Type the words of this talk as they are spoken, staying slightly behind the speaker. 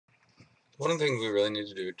One of the things we really need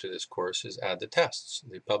to do to this course is add the tests.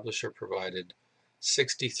 The publisher provided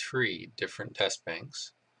 63 different test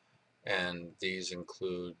banks, and these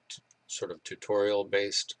include sort of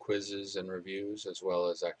tutorial-based quizzes and reviews, as well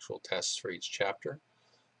as actual tests for each chapter.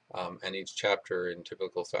 And each chapter, in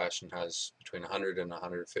typical fashion, has between 100 and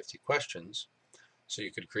 150 questions. So you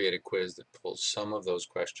could create a quiz that pulls some of those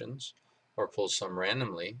questions, or pulls some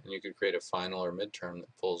randomly, and you could create a final or midterm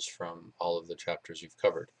that pulls from all of the chapters you've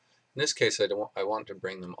covered. In this case, I want to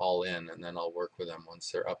bring them all in, and then I'll work with them once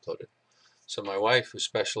they're uploaded. So my wife, who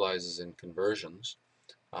specializes in conversions,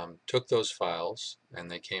 took those files, and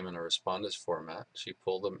they came in a Respondus format. She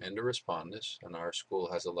pulled them into Respondus, and our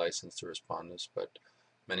school has a license to Respondus, but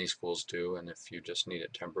many schools do, and if you just need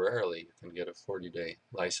it temporarily, you can get a 40-day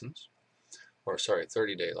license, or sorry,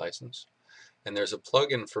 30-day license. And there's a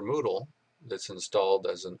plugin for Moodle that's installed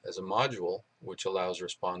as a module, which allows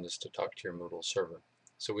Respondus to talk to your Moodle server.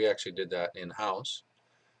 So we actually did that in-house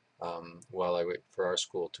while I wait for our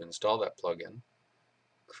school to install that plugin,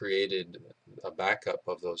 created a backup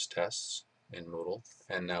of those tests in Moodle,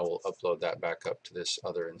 and now we'll upload that backup to this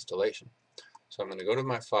other installation. So I'm going to go to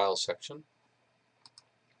my file section.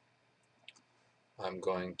 I'm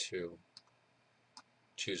going to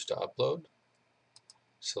choose to upload,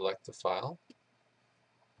 select the file,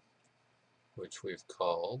 which we've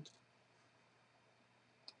called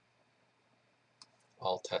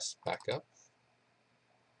all tests backup,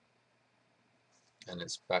 and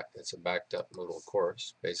it's a backed up Moodle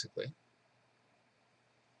course basically.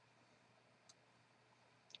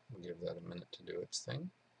 We'll give that a minute to do its thing.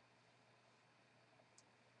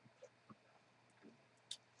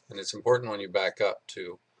 And it's important when you back up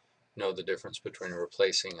to know the difference between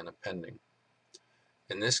replacing and appending.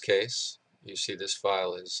 In this case, you see this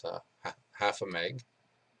file is half a meg,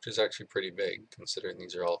 which is actually pretty big considering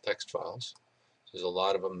these are all text files. There's a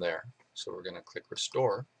lot of them there. So we're going to click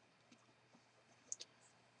Restore.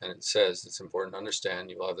 And it says it's important to understand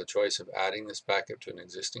you will have the choice of adding this backup to an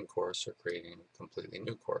existing course or creating a completely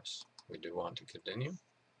new course. We do want to continue.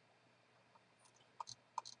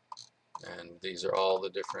 And these are all the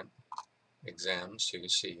different exams. So you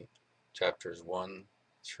see chapters 1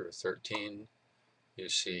 through 13. You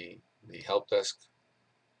see the help desk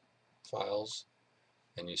files,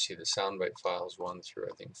 and you see the soundbite files 1 through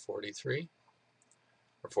I think 43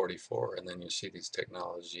 or 44, and then you see these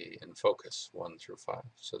technology in focus 1 through 5.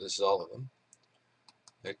 So this is all of them.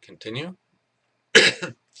 Hit continue.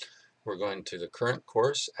 We're going to the current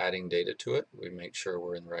course, adding data to it. We make sure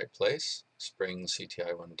we're in the right place. Spring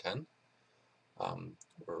CTI 110.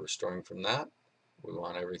 We're restoring from that. We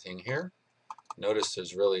want everything here. Notice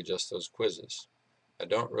there's really just those quizzes. I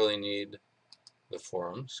don't really need the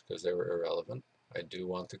forums because they were irrelevant. I do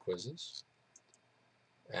want the quizzes.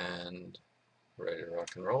 And ready to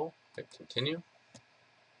rock and roll. Hit continue.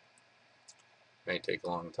 May take a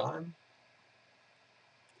long time.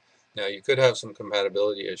 Now you could have some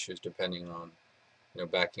compatibility issues depending on,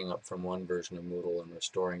 backing up from one version of Moodle and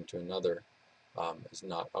restoring to another is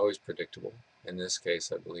not always predictable. In this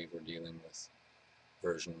case, I believe we're dealing with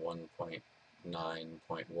version 1.9.10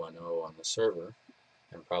 on the server,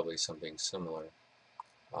 and probably something similar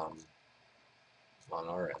on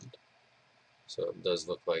our end. So it does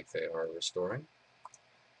look like they are restoring.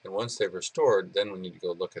 And once they've restored, then we need to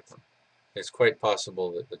go look at them. It's quite possible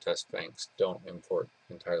that the test banks don't import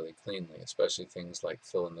entirely cleanly, especially things like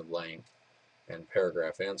fill in the blank and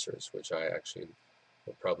paragraph answers, which I actually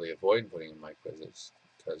will probably avoid putting in my quizzes,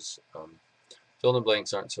 because fill in the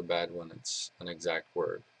blanks aren't so bad when it's an exact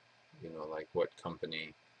word, like what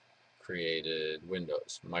company created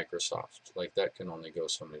Windows, Microsoft, like that can only go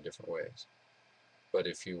so many different ways. But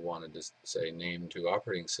if you wanted to say name 2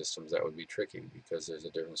 operating systems, that would be tricky, because there's a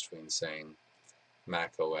difference between saying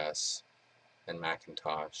Mac OS and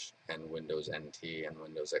Macintosh and Windows NT and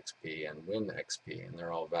Windows XP and Win XP, and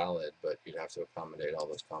they're all valid, but you'd have to accommodate all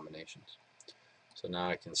those combinations. So now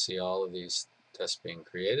I can see all of these tests being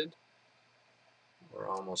created. We're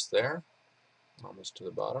almost there, almost to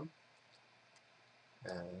the bottom.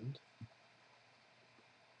 And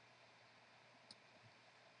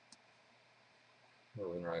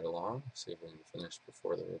moving right along, see if we can finish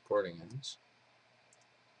before the recording ends.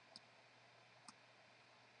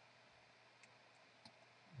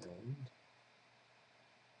 And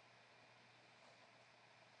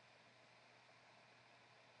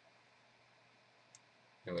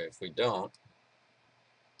anyway, if we don't,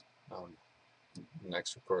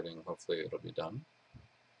 next recording, hopefully it'll be done.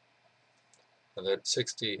 And that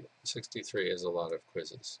 63 is a lot of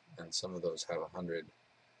quizzes, and some of those have 100,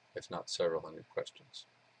 if not several hundred questions.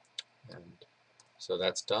 And so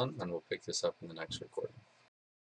that's done, and we'll pick this up in the next recording.